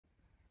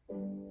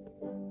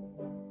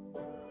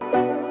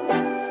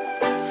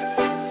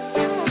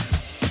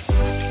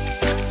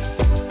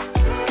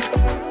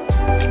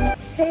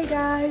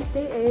guys,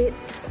 day 8.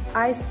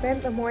 I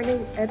spent the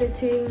morning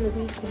editing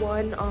week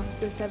 1 of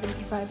the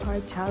 75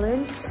 hard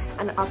challenge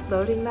and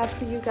uploading that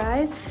for you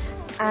guys,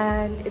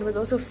 and it was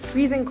also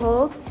freezing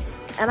cold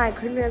and I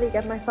couldn't really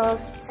get myself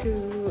to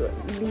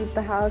leave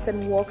the house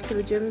and walk to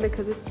the gym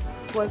because it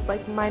was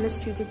like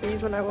 -2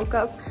 degrees when I woke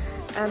up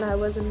and I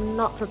was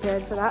not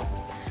prepared for that.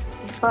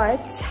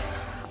 But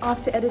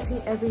after editing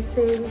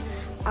everything,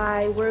 I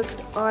worked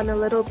on a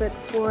little bit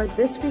for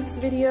this week's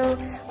video.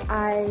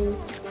 I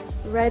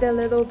read a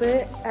little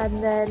bit, and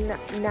then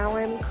now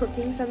I'm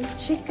cooking some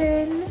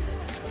chicken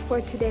for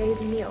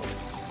today's meal.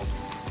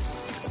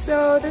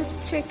 So this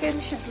chicken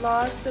should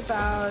last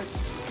about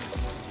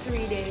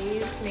 3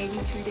 days, maybe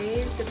 2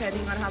 days,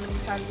 depending on how many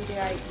times a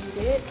day I eat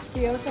it.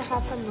 We also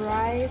have some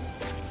rice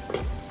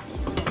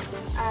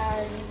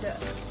and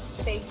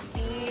baked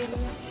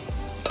beans.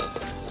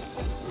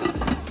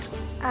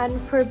 And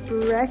for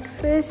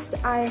breakfast,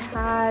 I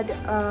had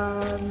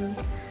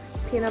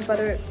peanut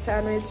butter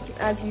sandwich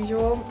as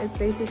usual. It's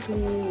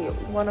basically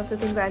one of the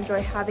things I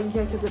enjoy having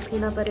here because the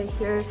peanut butter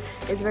here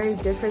is very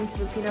different to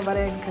the peanut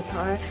butter in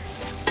Qatar.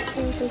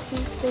 So this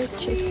is the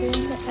chicken,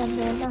 and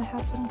then I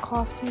had some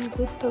coffee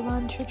with the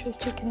lunch, which was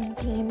chicken and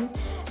beans,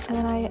 and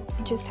then I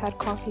just had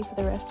coffee for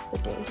the rest of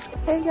the day.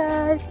 Hey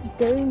guys,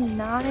 day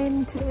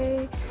 9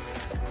 today.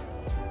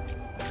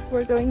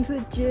 We're going to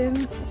the gym.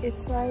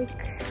 It's like,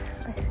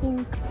 I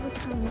think, what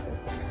time is it?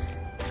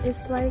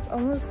 It's like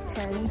almost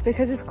 10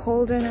 because it's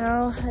colder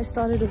now. I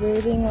started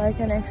waiting like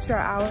an extra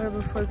hour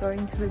before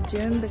going to the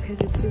gym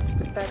because it's just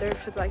better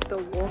for like the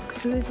walk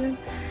to the gym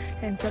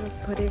instead of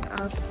putting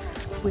up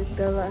with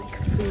the like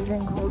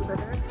freezing cold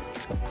weather.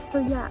 So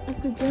yeah, if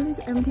the gym is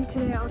empty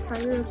today, I'll try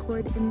to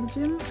record in the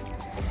gym.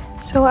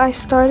 So I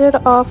started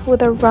off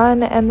with a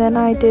run, and then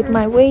I did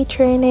my weight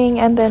training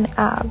and then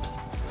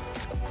abs.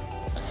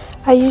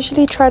 I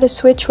usually try to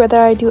switch whether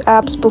I do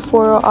abs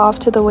before or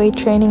after the weight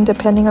training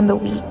depending on the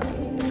week.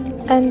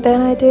 And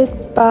then I did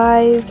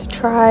buys,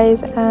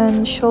 tries,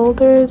 and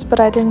shoulders, but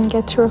I didn't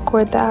get to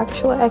record the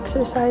actual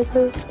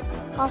exercises.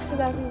 After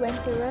that, we went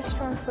to the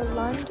restaurant for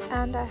lunch,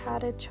 and I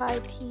had a chai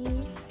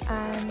tea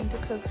and a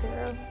Coke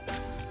Zero.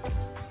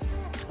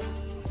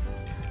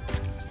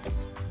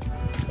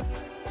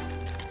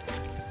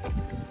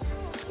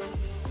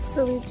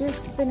 So we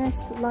just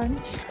finished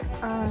lunch.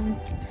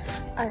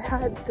 I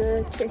had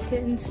the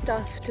chicken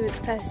stuffed with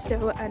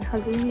pesto and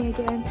halloumi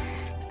again,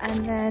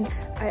 and then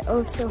I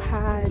also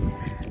had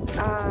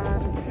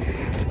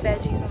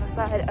veggies on the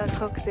side, a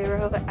Coke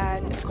Zero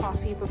and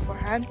coffee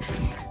beforehand.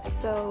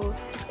 So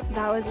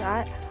that was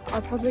that.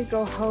 I'll probably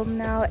go home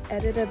now,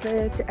 edit a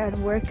bit and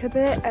work a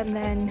bit, and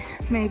then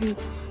maybe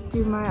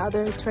do my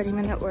other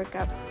 20-minute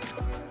workout.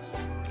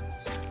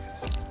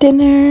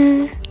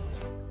 Dinner.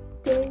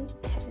 Day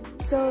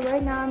 10. So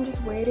right now I'm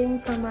just waiting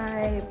for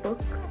my book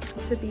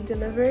to be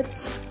delivered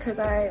because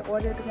I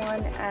ordered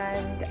one,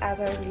 and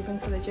as I was leaving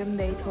for the gym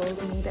they told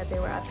me that they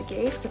were at the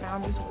gate, so now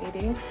I'm just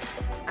waiting,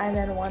 and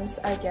then once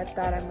I get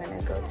that I'm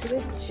gonna go to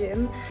the gym.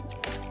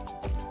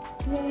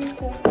 Yeah,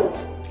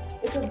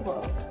 it's a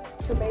book.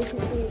 So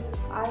basically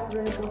I've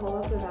read the whole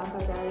of the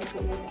Vampire Diaries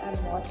series and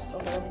watched the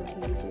whole of the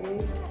TV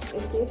series.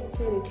 It's safe to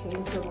say they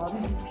changed a lot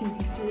in the TV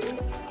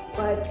series,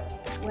 but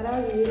when I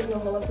was reading the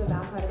whole of the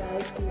Vampire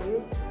Diaries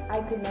series, I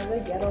could never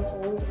get a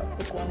hold of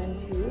book 1 and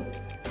 2.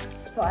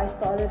 So I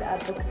started at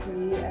book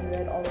 3 and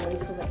read all the way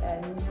to the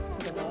end, to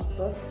the last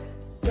book.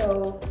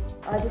 So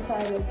I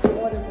decided to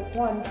order book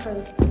 1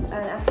 first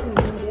and actually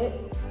read it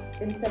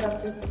instead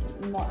of just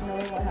not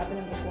knowing what happened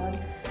in book 1.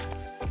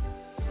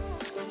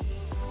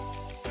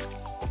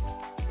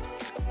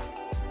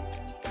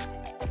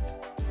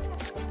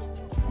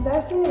 It's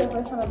actually the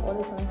first time I've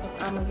ordered something from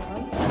Amazon,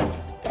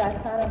 but I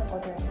plan on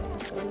ordering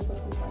it, so this will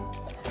be fun.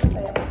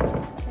 But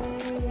yeah.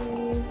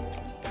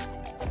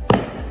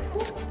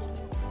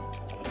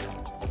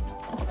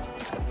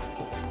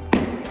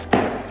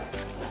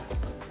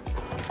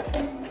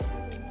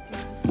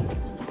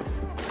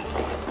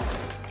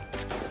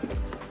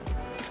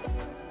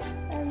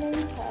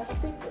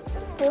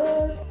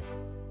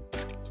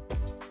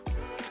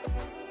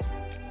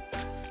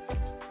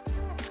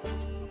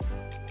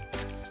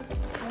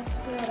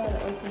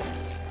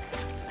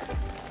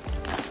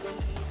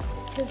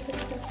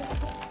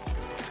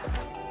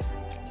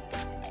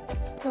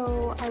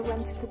 So I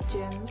went to the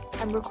gym.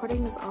 I'm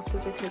recording this after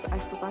because I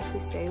forgot to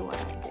say what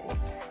I did.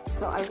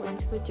 So I went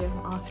to the gym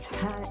after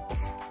that,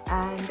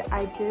 and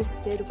I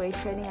just did weight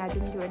training. I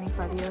didn't do any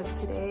cardio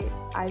today.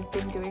 I've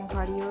been doing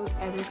cardio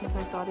ever since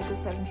I started the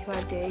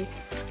 75-day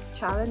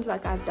challenge.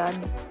 Like, I've done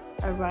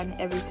a run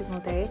every single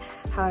day.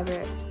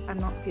 However, I'm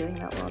not feeling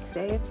that well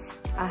today.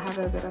 I have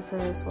a bit of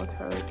a sore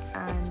throat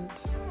and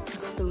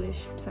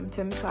flu-ish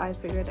symptoms, so I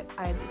figured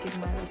I had to give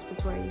my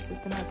respiratory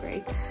system a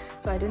break.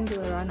 So I didn't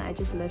do a run, I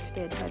just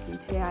lifted heavy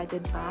today. I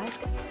did back,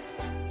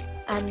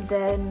 and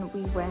then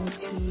we went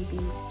to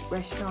the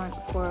restaurant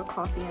for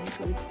coffee and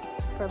food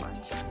for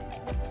lunch.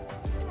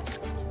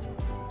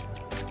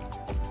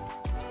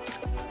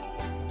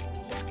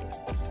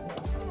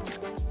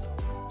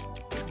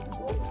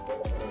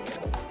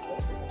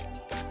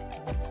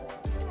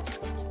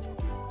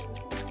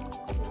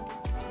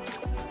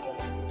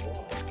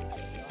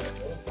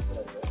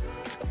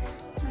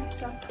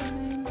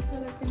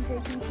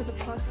 taking for the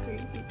past 3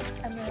 weeks.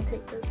 I'm gonna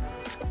take this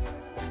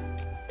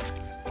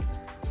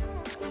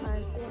my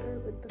water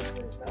with the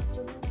first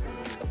supplement and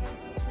then the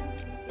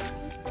 2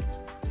 supplements.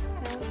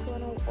 Now let's go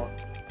on a walk.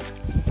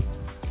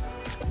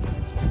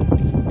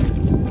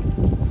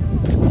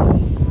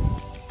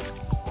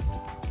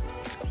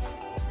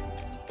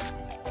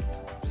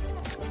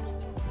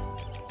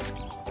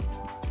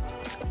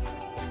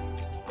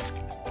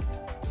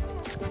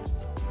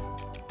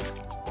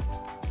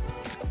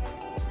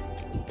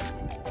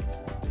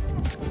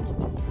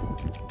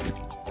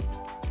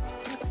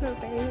 So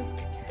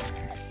baked,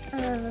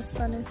 and the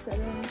sun is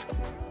setting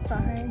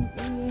behind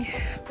me,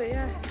 but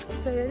yeah,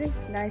 it's a really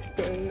nice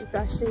day. It's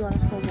actually one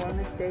of the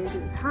warmest days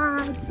we've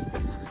had.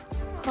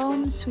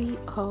 Home sweet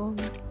home.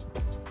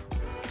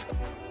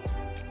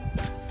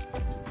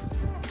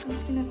 I'm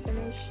just gonna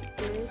finish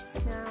this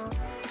now,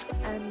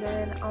 and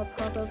then I'll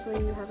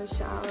probably have a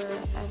shower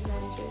and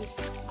then just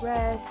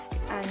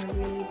rest and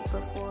read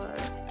before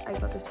I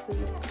go to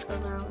sleep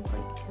around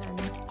like 10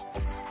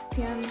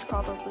 p.m.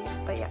 probably,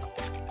 but yeah.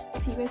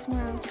 See you guys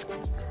tomorrow.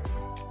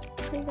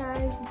 Hey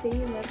guys, day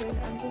 11.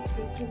 I'm just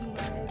taking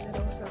my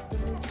little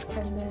supplements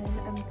and then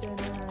I'm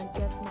gonna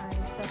get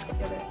my stuff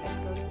together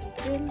and go to the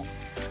gym.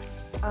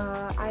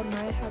 I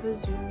might have a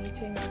Zoom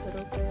meeting a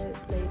little bit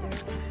later,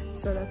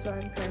 so that's why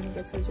I'm trying to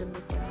get to the gym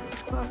before 9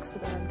 o'clock so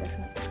that I'm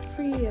definitely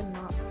free and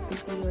not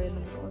busy or in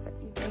the middle of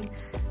anything.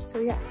 So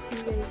yeah, see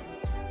you guys.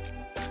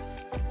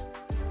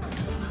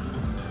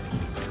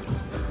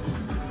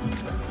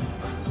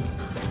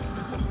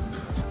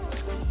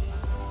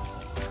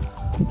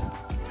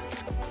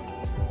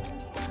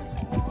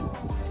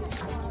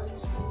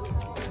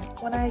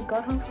 When I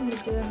got home from the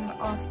gym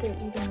after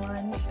eating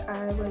lunch,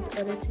 I was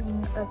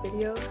editing a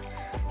video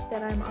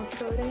that I'm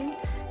uploading.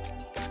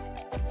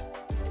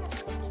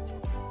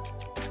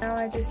 Now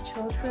I just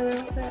chilled for a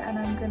little bit and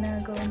I'm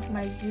gonna go into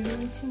my Zoom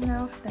meeting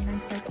now for the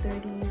next like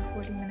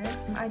 30-40 minutes.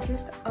 I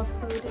just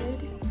uploaded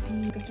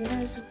the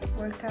beginner's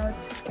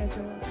workout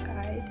schedule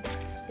guide.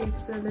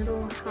 It's a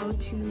little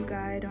how-to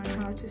guide on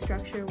how to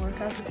structure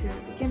workouts if you're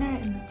a beginner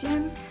in the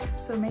gym,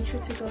 so make sure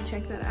to go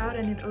check that out,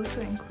 and it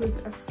also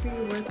includes a free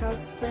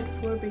workout split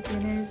for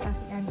beginners at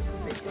the end of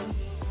the video.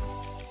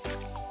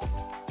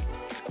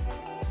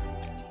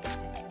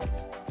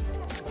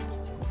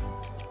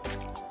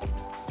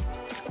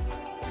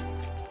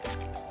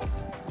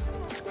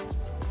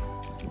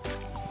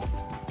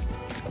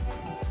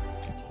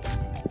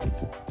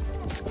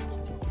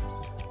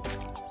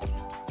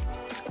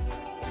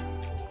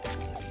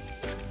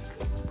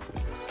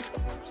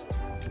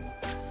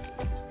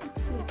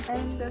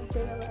 End of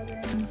day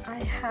 11.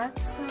 I had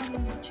some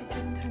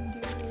chicken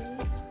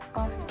tandoori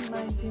after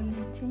my Zoom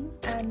meeting,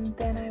 and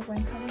then I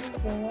went on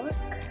a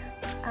walk,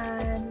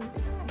 and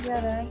yeah,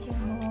 then I came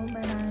home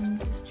and I'm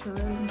just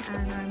chilling,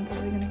 and I'm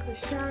probably gonna go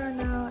shower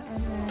now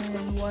and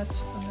then watch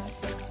some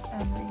Netflix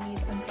and read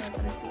until I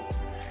go to sleep.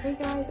 Hey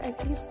guys, I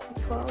think it's day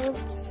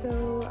 12, so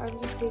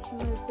I'm just taking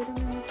my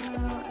vitamins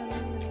now and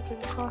then I'm gonna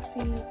drink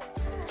coffee.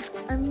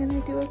 I'm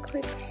gonna do a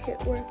quick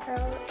HIIT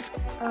workout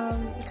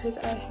because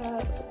I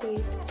have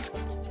weights,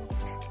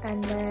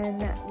 and then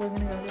we're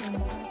gonna go to the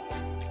mall.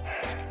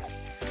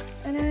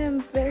 And I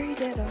am very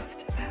dead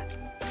after that.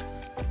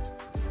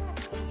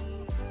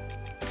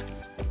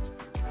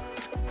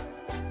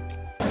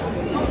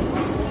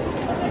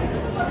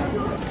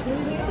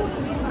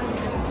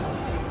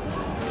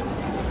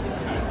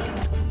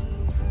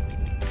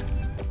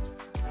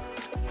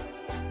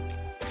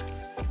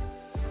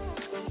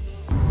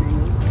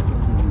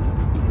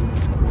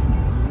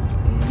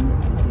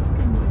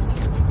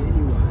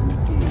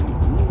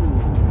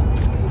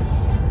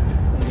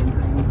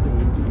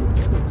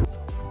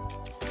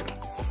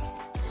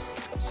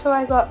 So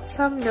I got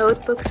some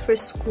notebooks for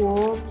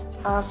school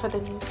for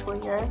the new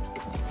school year,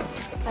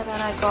 and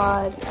then I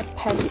got a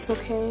pencil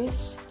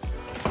case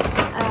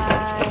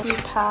and 2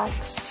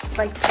 packs,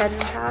 like pen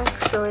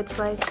packs, so it's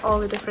like all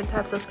the different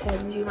types of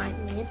pens you might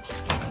need.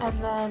 And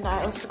then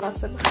I also got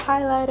some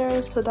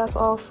highlighters, so that's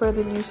all for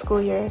the new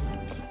school year.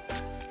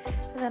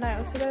 And then I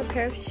also got a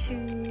pair of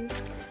shoes.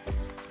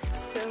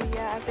 So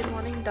yeah, I've been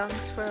wanting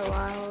Dunks for a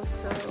while,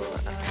 so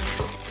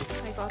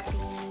I got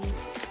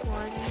these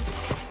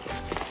ones.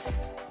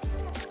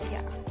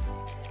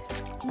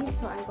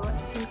 So I got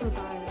 2 for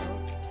bio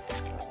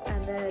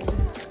and then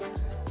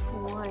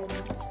 1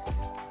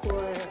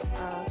 for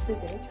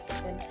physics,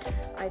 and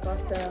I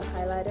got the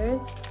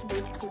highlighters,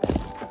 these 2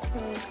 bags. So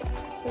I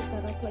set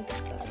that up like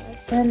that.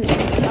 Then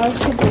I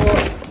also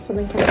bought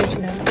something from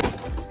H&M.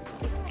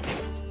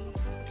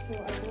 So I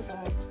bought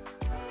that.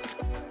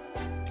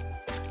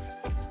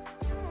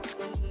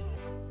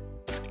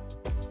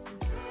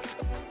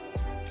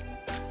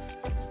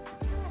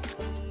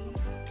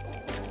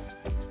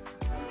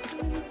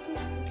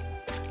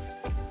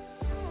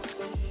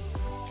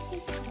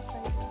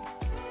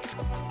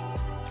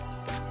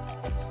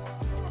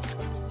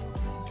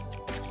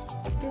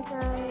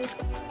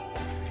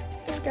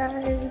 Hey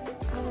guys,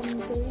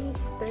 day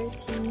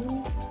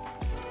 13.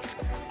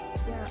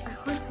 Yeah, I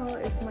can't tell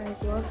if my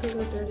glasses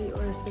are dirty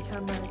or if the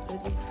camera is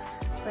dirty,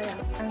 But yeah,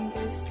 I'm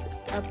just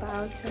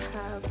about to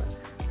have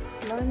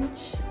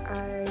lunch.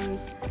 I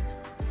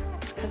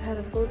have had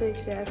a full day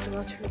today. I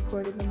forgot to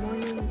record in the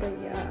morning, but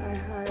yeah, I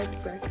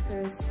had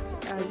breakfast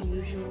as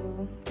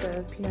usual,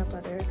 the peanut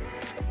butter.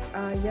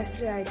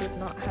 Yesterday I did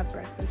not have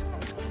breakfast.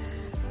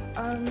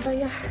 But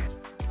yeah.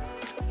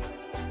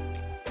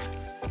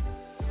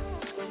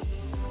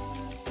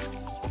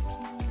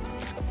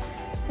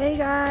 Hey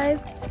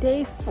guys,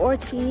 day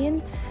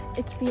 14.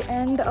 It's the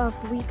end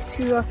of week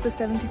 2 of the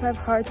 75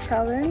 hard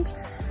challenge.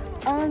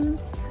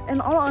 In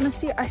all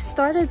honesty, I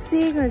started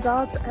seeing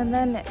results and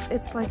then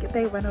it's like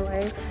they went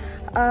away.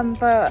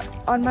 But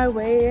on my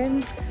way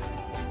in,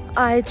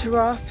 I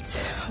dropped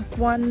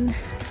 1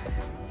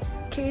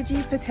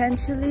 kg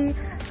potentially,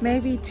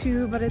 maybe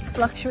 2, but it's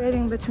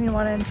fluctuating between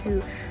 1 and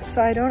 2,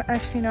 so I don't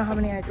actually know how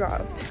many I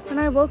dropped. When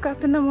I woke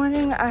up in the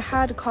morning, I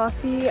had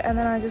coffee and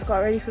then I just got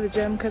ready for the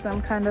gym because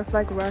I'm kind of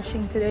like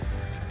rushing today.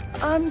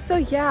 So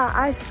yeah,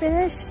 I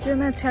finished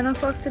gym at 10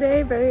 o'clock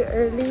today, very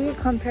early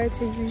compared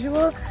to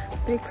usual,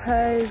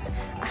 because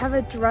I have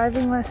a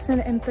driving lesson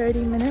in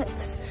 30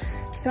 minutes.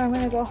 So I'm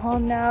gonna go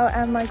home now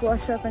and like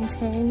wash up and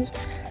change,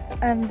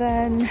 and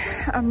then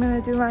I'm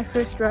gonna do my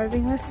first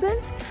driving lesson.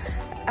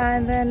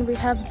 And then we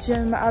have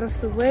gym out of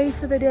the way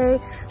for the day.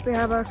 We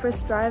have our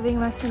first driving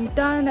lesson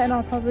done, and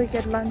I'll probably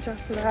get lunch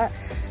after that.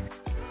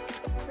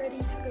 Ready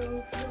to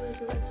go for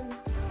the lesson.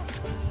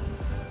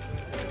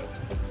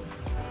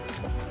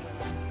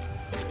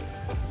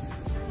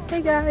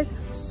 Hey guys,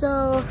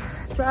 so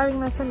driving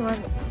lesson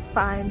went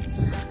fine.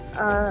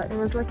 It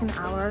was like an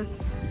hour.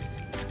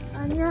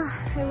 And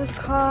yeah, it was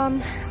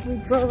calm. We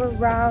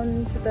drove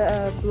around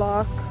the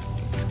block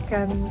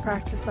and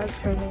practiced like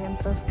turning and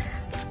stuff.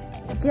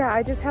 Yeah,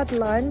 I just had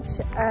lunch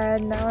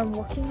and now I'm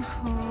walking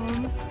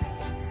home,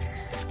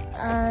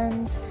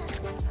 and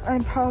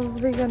I'm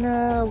probably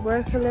gonna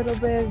work a little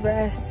bit,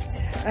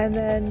 rest, and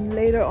then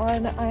later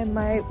on I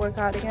might work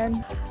out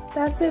again.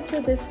 That's it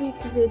for this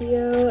week's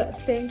video.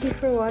 Thank you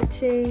for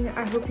watching.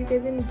 I hope you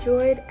guys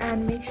enjoyed,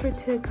 and make sure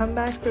to come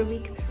back for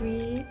week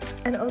 3.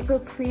 And also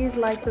please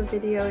like the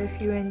video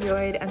if you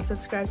enjoyed, and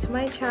subscribe to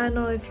my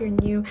channel if you're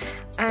new,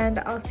 and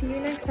I'll see you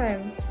next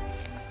time.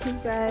 See you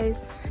guys.